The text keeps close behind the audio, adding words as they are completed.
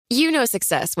You know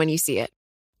success when you see it.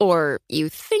 Or you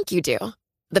think you do.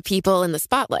 The people in the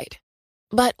spotlight.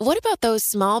 But what about those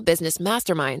small business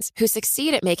masterminds who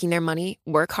succeed at making their money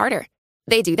work harder?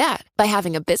 They do that by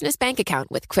having a business bank account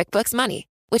with QuickBooks Money,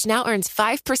 which now earns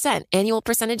 5% annual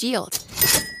percentage yield.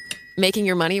 Making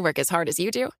your money work as hard as you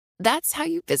do? That's how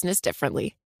you business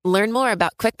differently. Learn more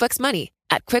about QuickBooks Money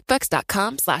at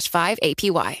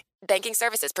quickbooks.com/5APY. Banking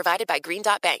services provided by Green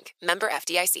Dot Bank. Member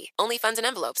FDIC. Only funds and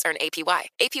envelopes earn APY.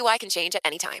 APY can change at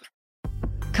any time.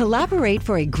 Collaborate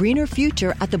for a greener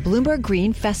future at the Bloomberg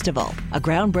Green Festival, a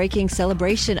groundbreaking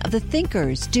celebration of the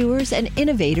thinkers, doers, and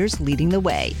innovators leading the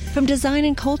way. From design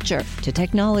and culture to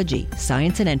technology,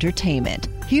 science, and entertainment.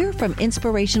 Hear from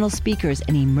inspirational speakers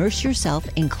and immerse yourself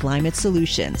in climate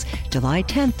solutions. July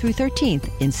 10th through 13th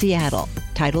in Seattle.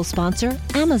 Title sponsor,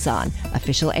 Amazon.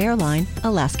 Official airline,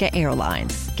 Alaska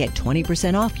Airlines. Get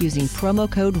 20% off using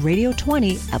promo code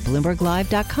Radio20 at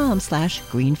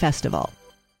BloombergLive.com/Green Festival.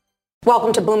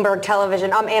 Welcome to Bloomberg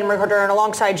Television. I'm Anne Marie Herder, and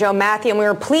alongside Joe Matthew, and we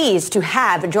are pleased to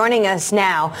have joining us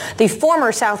now the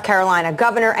former South Carolina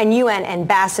governor and UN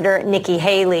ambassador, Nikki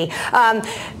Haley.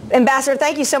 Ambassador,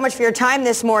 thank you so much for your time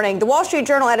this morning. The Wall Street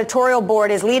Journal editorial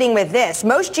board is leading with this.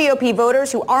 Most GOP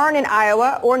voters who aren't in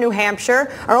Iowa or New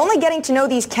Hampshire are only getting to know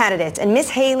these candidates, and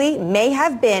Ms. Haley may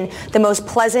have been the most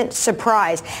pleasant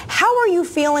surprise. How are you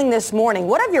feeling this morning?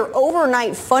 What have your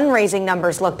overnight fundraising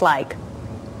numbers looked like?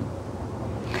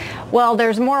 Well,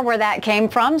 there's more where that came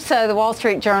from, so the Wall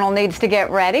Street Journal needs to get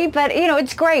ready. But, you know,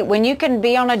 it's great when you can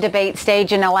be on a debate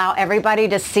stage and allow everybody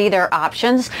to see their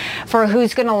options for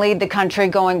who's going to lead the country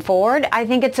going forward. I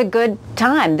think it's a good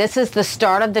time. This is the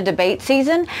start of the debate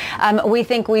season. We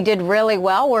think we did really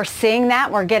well. We're seeing that.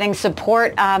 We're getting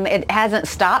support. It hasn't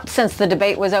stopped since the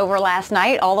debate was over last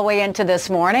night all the way into this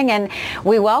morning, and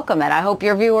we welcome it. I hope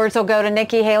your viewers will go to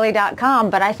NikkiHaley.com.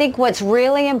 But I think what's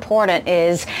really important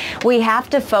is we have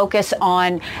to focus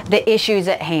on the issues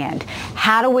at hand.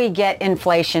 How do we get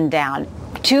inflation down?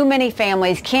 Too many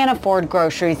families can't afford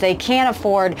groceries. They can't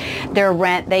afford their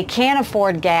rent. They can't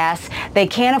afford gas. They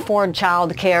can't afford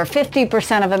child care.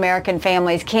 50% of American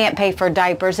families can't pay for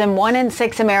diapers, and 1 in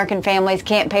 6 American families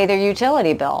can't pay their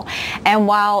utility bill. And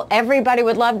while everybody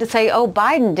would love to say, oh,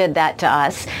 Biden did that to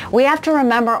us, we have to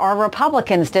remember our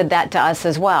Republicans did that to us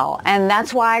as well. And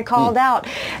that's why I called out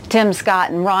Tim Scott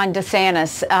and Ron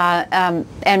DeSantis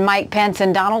and Mike Pence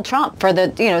and Donald Trump for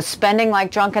the, spending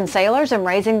like drunken sailors and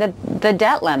raising the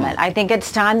debt limit. I think it's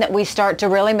time that we start to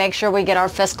really make sure we get our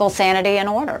fiscal sanity in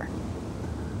order.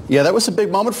 Yeah, that was a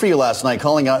big moment for you last night,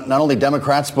 calling out not only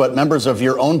Democrats, but members of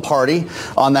your own party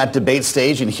on that debate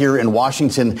stage. And here in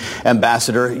Washington,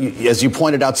 Ambassador, as you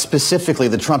pointed out specifically,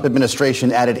 the Trump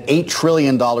administration added $8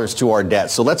 trillion to our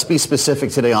debt. So let's be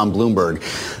specific today on Bloomberg.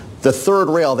 The third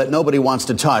rail that nobody wants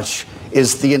to touch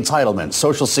is the entitlement,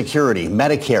 Social Security,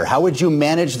 Medicare. How would you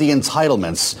manage the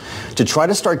entitlements to try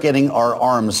to start getting our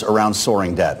arms around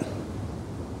soaring debt?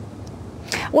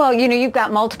 Well, you've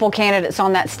got multiple candidates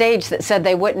on that stage that said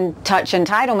they wouldn't touch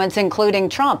entitlements, including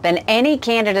Trump. And any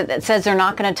candidate that says they're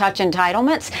not going to touch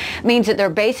entitlements means that they're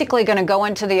basically going to go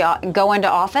into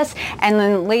office and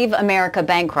then leave America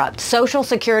bankrupt. Social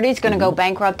Security is going to go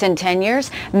bankrupt in 10 years.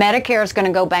 Medicare is going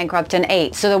to go bankrupt in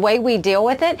 8. So the way we deal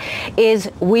with it is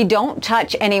we don't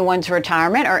touch anyone's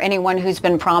retirement or anyone who's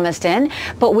been promised in,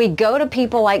 but we go to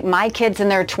people like my kids in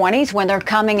their 20s when they're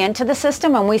coming into the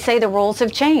system, and we say the rules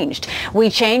have changed. We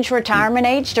change retirement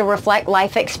age to reflect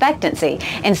life expectancy.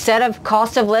 Instead of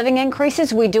cost of living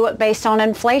increases, we do it based on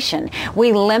inflation.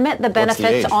 We limit the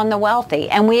benefits on the wealthy,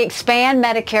 and we expand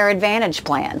Medicare Advantage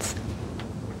plans.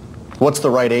 What's the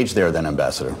right age there then,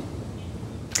 Ambassador?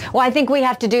 Well, I think we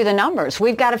have to do the numbers.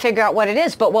 We've got to figure out what it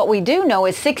is. But what we do know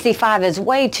is 65 is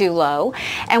way too low,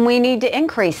 and we need to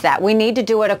increase that. We need to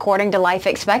do it according to life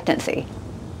expectancy.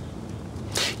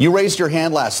 You raised your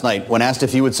hand last night when asked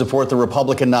if you would support the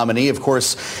Republican nominee. Of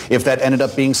course, if that ended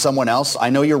up being someone else, I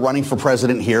know you're running for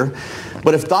president here.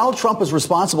 But if Donald Trump is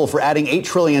responsible for adding $8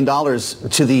 trillion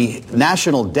to the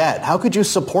national debt, how could you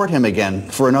support him again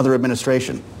for another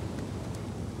administration?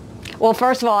 Well,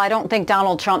 first of all, I don't think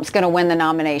Donald Trump's going to win the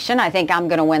nomination. I think I'm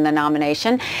going to win the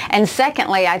nomination. And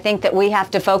secondly, I think that we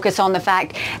have to focus on the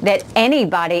fact that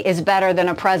anybody is better than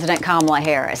a President Kamala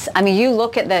Harris. I mean, you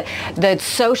look at the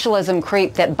socialism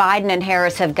creep that Biden and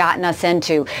Harris have gotten us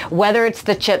into, whether it's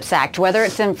the CHIPS Act, whether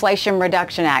it's the Inflation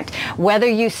Reduction Act, whether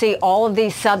you see all of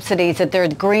these subsidies that they're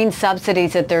green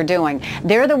subsidies that they're doing.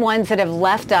 They're the ones that have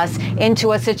left us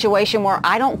into a situation where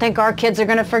I don't think our kids are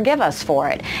going to forgive us for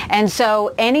it. And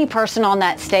so any person person on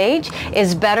that stage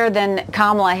is better than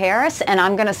Kamala Harris, and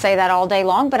I'm going to say that all day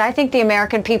long, but I think the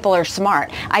American people are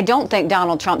smart. I don't think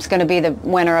Donald Trump's going to be the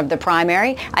winner of the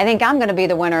primary. I think I'm going to be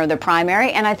the winner of the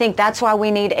primary, and I think that's why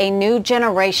we need a new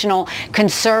generational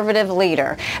conservative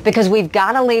leader, because we've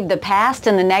got to leave the past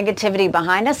and the negativity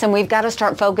behind us, and we've got to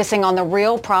start focusing on the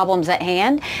real problems at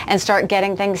hand and start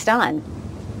getting things done.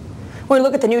 When we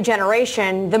look at the new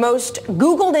generation, the most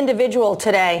Googled individual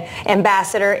today,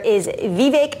 Ambassador, is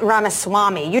Vivek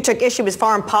Ramaswamy. You took issue with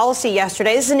foreign policy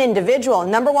yesterday. This is an individual,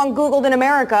 #1 Googled in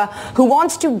America, who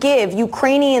wants to give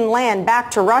Ukrainian land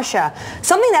back to Russia,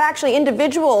 something that actually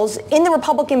individuals in the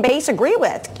Republican base agree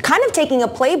with, kind of taking a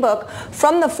playbook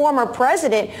from the former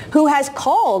president, who has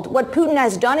called what Putin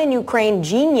has done in Ukraine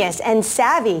genius and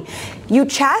savvy. You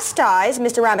chastised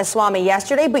Mr. Ramaswamy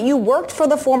yesterday, but you worked for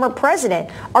the former president.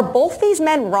 Are both these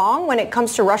men wrong when it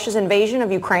comes to Russia's invasion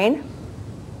of Ukraine?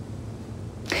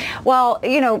 Well,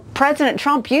 you know, President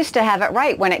Trump used to have it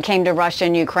right when it came to Russia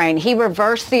and Ukraine. He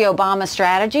reversed the Obama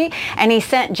strategy, and he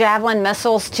sent Javelin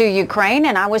missiles to Ukraine,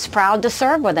 and I was proud to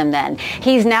serve with him then.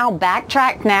 He's now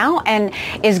backtracked now and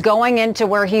is going into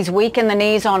where he's weak in the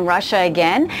knees on Russia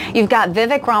again. You've got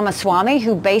Vivek Ramaswamy,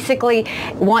 who basically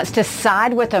wants to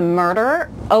side with a murderer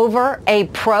over a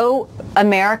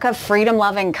pro-America,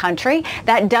 freedom-loving country.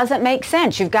 That doesn't make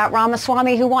sense. You've got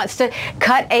Ramaswamy who wants to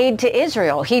cut aid to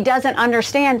Israel. He doesn't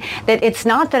understand that it's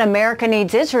not that America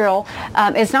needs Israel.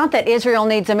 It's not that Israel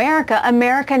needs America.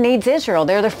 America needs Israel.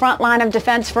 They're the front line of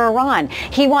defense for Iran.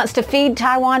 He wants to feed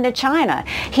Taiwan to China.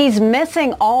 He's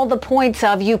missing all the points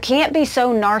of, you can't be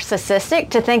so narcissistic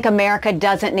to think America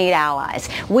doesn't need allies.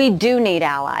 We do need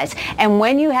allies. And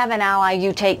when you have an ally,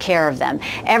 you take care of them.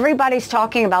 Everybody's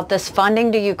talking about this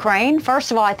funding to Ukraine.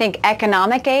 First of all, I think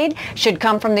economic aid should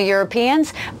come from the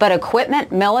Europeans, but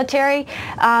equipment, military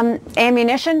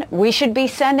ammunition, we should be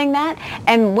sending that.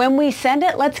 And when we send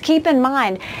it, let's keep in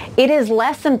mind, it is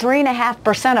less than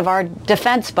 3.5% of our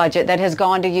defense budget that has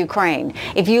gone to Ukraine.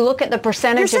 If you look at the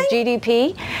percentage of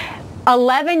GDP,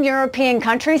 11 European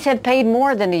countries have paid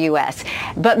more than the U.S.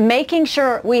 But making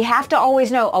sure, we have to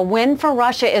always know, a win for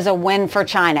Russia is a win for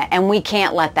China, and we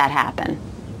can't let that happen.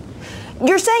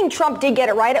 You're saying Trump did get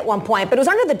it right at one point, but it was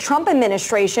under the Trump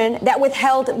administration that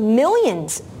withheld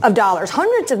millions of dollars,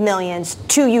 hundreds of millions,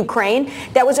 to Ukraine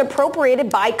that was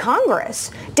appropriated by Congress.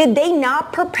 Did they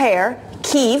not prepare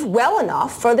Kyiv well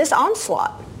enough for this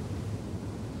onslaught?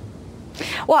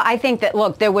 Well, I think that,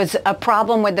 look, there was a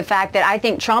problem with the fact that I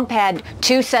think Trump had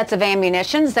 2 sets of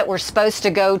ammunitions that were supposed to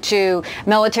go to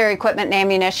military equipment and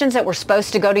ammunitions that were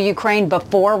supposed to go to Ukraine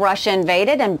before Russia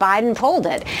invaded, and Biden pulled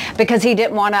it because he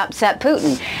didn't want to upset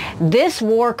Putin. This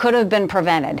war could have been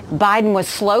prevented. Biden was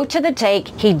slow to the take.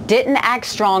 He didn't act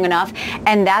strong enough,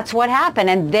 and that's what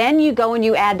happened. And then you go and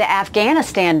you add the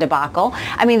Afghanistan debacle.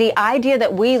 I mean, the idea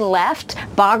that we left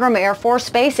Bagram Air Force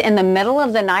Base in the middle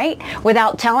of the night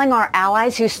without telling our allies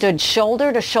who stood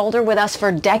shoulder to shoulder with us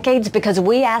for decades because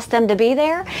we asked them to be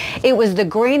there. It was the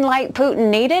green light Putin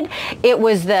needed. It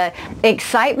was the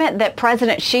excitement that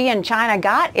President Xi in China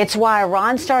got. It's why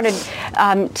Iran started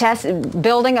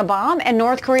building a bomb and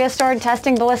North Korea started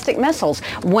testing ballistic missiles.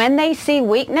 When they see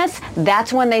weakness,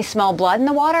 that's when they smell blood in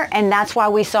the water, and that's why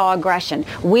we saw aggression.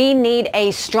 We need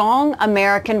a strong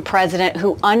American president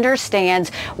who understands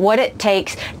what it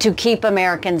takes to keep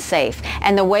Americans safe.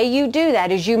 And the way you do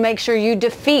that is you make sure you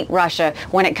defeat Russia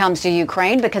when it comes to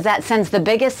Ukraine, because that sends the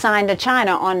biggest sign to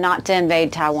China on not to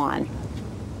invade Taiwan.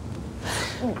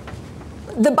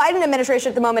 The Biden administration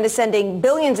at the moment is sending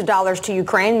billions of dollars to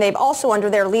Ukraine. They've also, under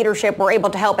their leadership, were able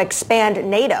to help expand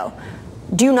NATO.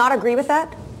 Do you not agree with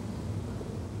that?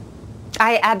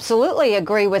 I absolutely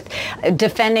agree with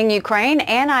defending Ukraine,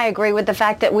 and I agree with the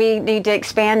fact that we need to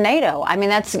expand NATO. I mean,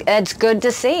 that's good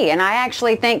to see, and I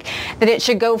actually think that it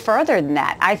should go further than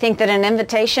that. I think that an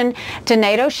invitation to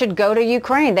NATO should go to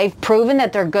Ukraine. They've proven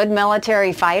that they're good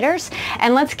military fighters,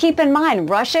 and let's keep in mind,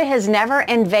 Russia has never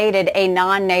invaded a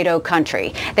non-NATO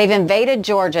country. They've invaded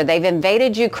Georgia, they've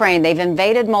invaded Ukraine, they've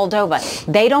invaded Moldova.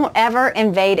 They don't ever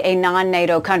invade a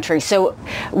non-NATO country, so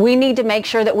we need to make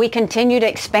sure that we continue to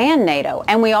expand NATO.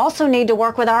 And we also need to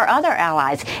work with our other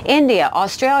allies, India,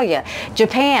 Australia,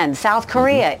 Japan, South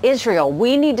Korea, Israel.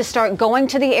 We need to start going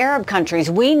to the Arab countries.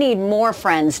 We need more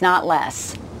friends, not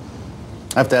less.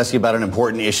 I have to ask you about an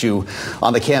important issue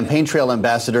on the campaign trail,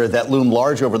 Ambassador, that loom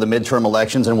large over the midterm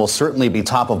elections and will certainly be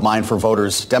top of mind for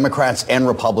voters, Democrats and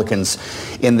Republicans,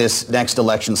 in this next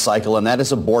election cycle, and that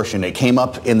is abortion. It came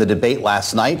up in the debate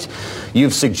last night.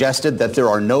 You've suggested that there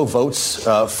are no votes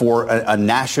for a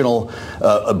national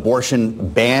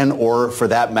abortion ban or, for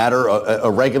that matter, a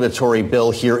regulatory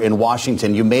bill here in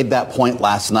Washington. You made that point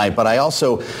last night, but I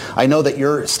know that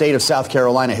your state of South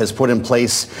Carolina has put in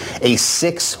place a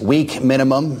 6-week minimum.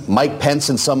 Mike Pence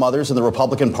and some others in the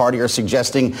Republican Party are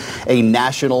suggesting a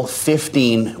national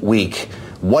 15-week.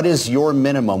 What is your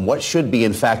minimum? What should be,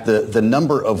 in fact, the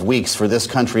number of weeks for this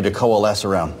country to coalesce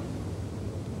around?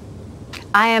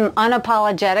 I am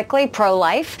unapologetically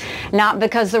pro-life, not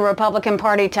because the Republican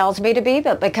Party tells me to be,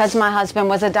 but because my husband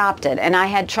was adopted and I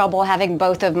had trouble having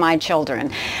both of my children.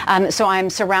 So I'm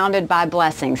surrounded by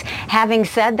blessings. Having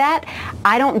said that,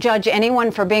 I don't judge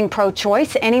anyone for being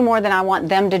pro-choice any more than I want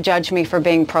them to judge me for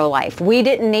being pro-life. We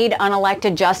didn't need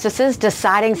unelected justices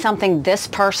deciding something this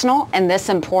personal and this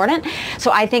important.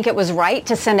 So I think it was right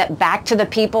to send it back to the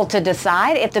people to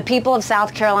decide. If the people of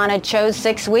South Carolina chose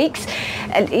 6 weeks,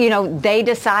 they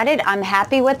decided. I'm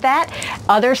happy with that.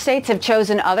 Other states have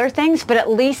chosen other things, but at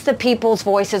least the people's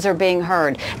voices are being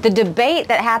heard. The debate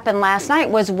that happened last night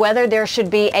was whether there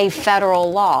should be a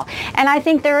federal law. And I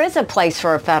think there is a place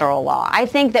for a federal law. I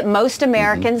think that most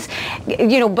Americans,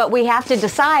 but we have to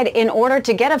decide, in order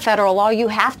to get a federal law, you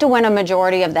have to win a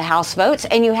majority of the House votes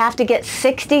and you have to get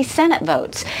 60 Senate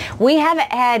votes. We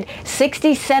haven't had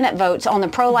 60 Senate votes on the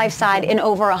pro-life side in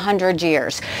over 100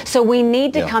 years. So we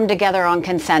need to come together on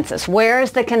consensus. Where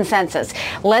is the consensus?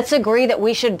 Let's agree that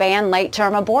we should ban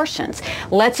late-term abortions.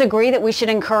 Let's agree that we should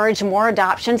encourage more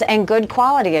adoptions and good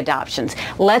quality adoptions.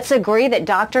 Let's agree that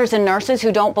doctors and nurses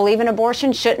who don't believe in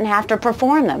abortion shouldn't have to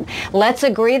perform them. Let's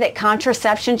agree that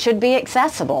contraception should be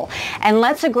accessible. And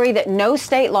let's agree that no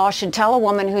state law should tell a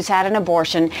woman who's had an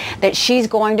abortion that she's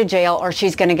going to jail or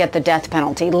she's going to get the death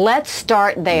penalty. Let's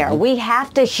start there. We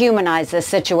have to humanize this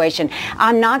situation.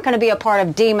 I'm not going to be a part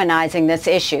of demonizing this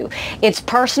issue. It's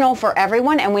personal for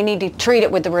everyone, and we need to treat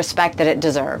it with the respect that it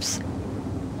deserves.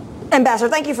 Ambassador,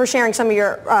 thank you for sharing some of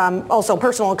your also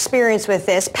personal experience with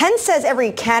this. Pence says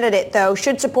every candidate, though,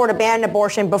 should support a ban on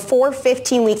abortion before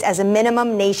 15 weeks as a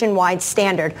minimum nationwide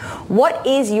standard. What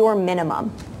is your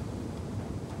minimum?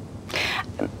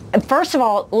 First of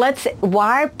all,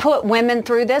 why put women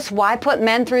through this? Why put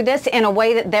men through this in a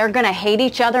way that they're going to hate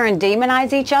each other and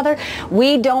demonize each other?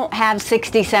 We don't have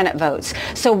 60 Senate votes.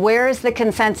 So where is the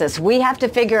consensus? We have to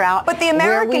figure out where we ban late-term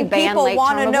abortions. But the American people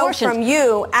want to know from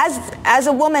you, as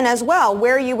a woman as well,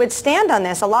 where you would stand on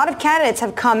this. A lot of candidates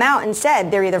have come out and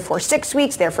said they're either for 6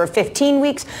 weeks, they're for 15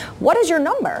 weeks. What is your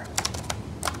number?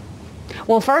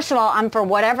 Well, first of all, I'm for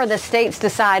whatever the states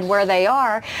decide where they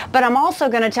are, but I'm also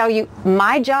going to tell you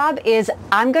my job is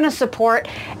I'm going to support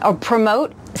or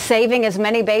promote saving as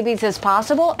many babies as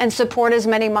possible and support as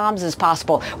many moms as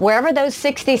possible. Wherever those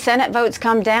 60 Senate votes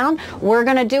come down, we're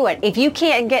going to do it. If you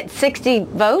can't get 60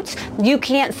 votes, you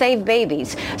can't save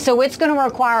babies. So it's going to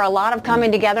require a lot of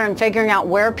coming together and figuring out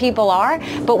where people are,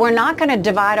 but we're not going to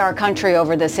divide our country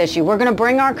over this issue. We're going to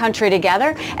bring our country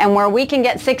together, and where we can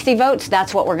get 60 votes,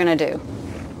 that's what we're going to do.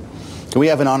 Can we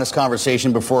have an honest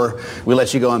conversation before we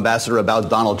let you go, Ambassador, about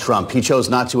Donald Trump? He chose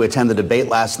not to attend the debate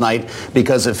last night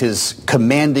because of his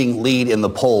commanding lead in the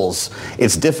polls.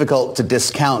 It's difficult to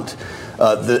discount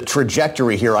the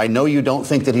trajectory here. I know you don't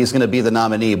think that he's going to be the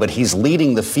nominee, but he's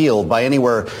leading the field by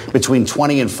anywhere between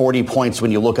 20 and 40 points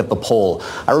when you look at the poll.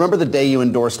 I remember the day you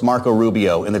endorsed Marco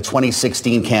Rubio in the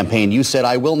 2016 campaign. You said,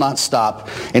 "I will not stop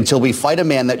until we fight a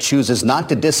man that chooses not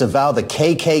to disavow the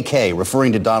KKK,"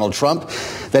 referring to Donald Trump.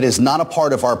 "That is not a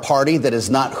part of our party. That is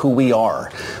not who we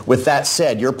are." With that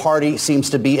said, your party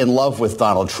seems to be in love with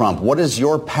Donald Trump. What is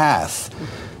your path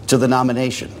to the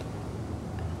nomination?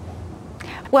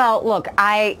 Well, look,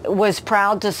 I was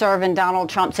proud to serve in Donald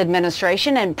Trump's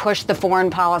administration and push the foreign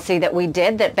policy that we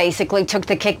did that basically took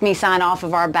the kick me sign off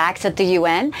of our backs at the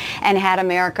UN and had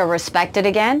America respected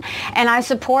again. And I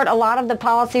support a lot of the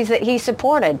policies that he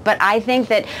supported. But I think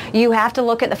that you have to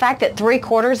look at the fact that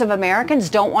 3/4 of Americans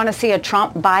don't want to see a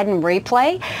Trump-Biden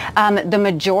replay. The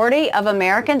majority of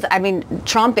Americans,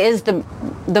 Trump is the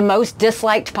the most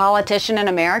disliked politician in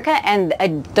America, and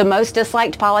the most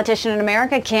disliked politician in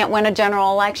America can't win a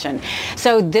general election.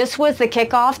 So this was the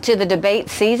kickoff to the debate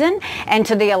season and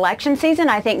to the election season.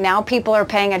 I think now people are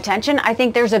paying attention. I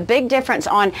think there's a big difference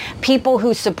on people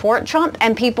who support Trump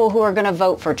and people who are going to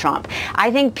vote for Trump.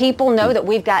 I think people know that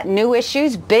we've got new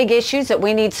issues, big issues, that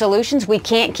we need solutions. We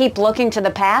can't keep looking to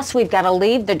the past. We've got to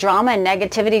leave the drama and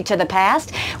negativity to the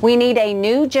past. We need a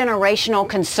new generational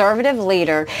conservative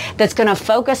leader that's going to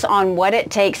focus on what it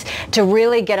takes to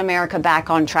really get America back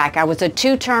on track. I was a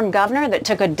two-term governor that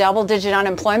took a double-digit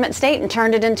unemployment state and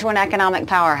turned it into an economic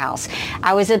powerhouse.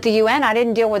 I was at the UN. I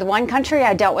didn't deal with one country.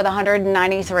 I dealt with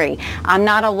 193. I'm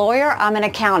not a lawyer. I'm an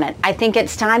accountant. I think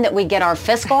it's time that we get our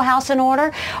fiscal house in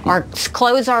order, or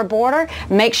close our border,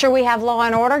 make sure we have law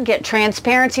and order, get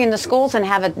transparency in the schools, and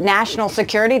have a national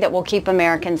security that will keep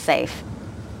Americans safe.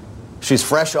 She's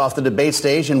fresh off the debate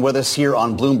stage and with us here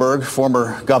on Bloomberg.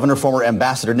 Former Governor, former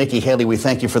Ambassador Nikki Haley, we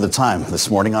thank you for the time this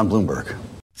morning on Bloomberg.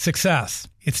 Success.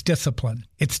 It's discipline.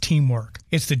 It's teamwork.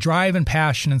 It's the drive and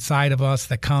passion inside of us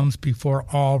that comes before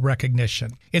all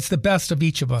recognition. It's the best of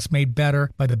each of us made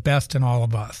better by the best in all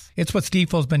of us. It's what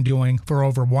Stifel's been doing for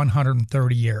over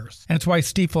 130 years. And it's why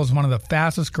Stifel is one of the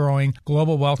fastest growing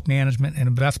global wealth management and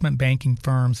investment banking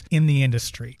firms in the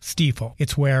industry. Stifel.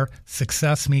 It's where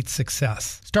success meets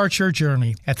success. Start your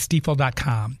journey at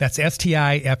stifel.com. That's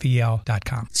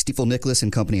STIFEL.com. Stifel Nicholas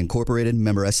and Company Incorporated,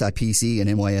 member SIPC and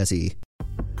NYSE.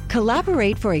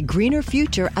 Collaborate for a greener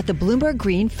future at the Bloomberg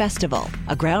Green Festival,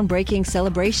 a groundbreaking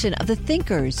celebration of the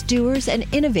thinkers, doers, and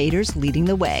innovators leading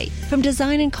the way. From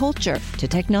design and culture to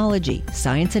technology,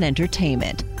 science, and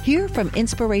entertainment. Hear from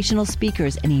inspirational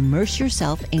speakers and immerse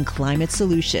yourself in climate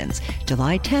solutions.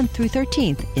 July 10th through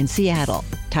 13th in Seattle.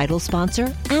 Title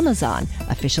sponsor, Amazon.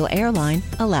 Official airline,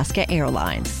 Alaska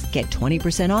Airlines. Get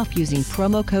 20% off using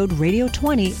promo code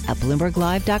radio20 at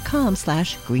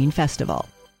BloombergLive.com/Green Festival.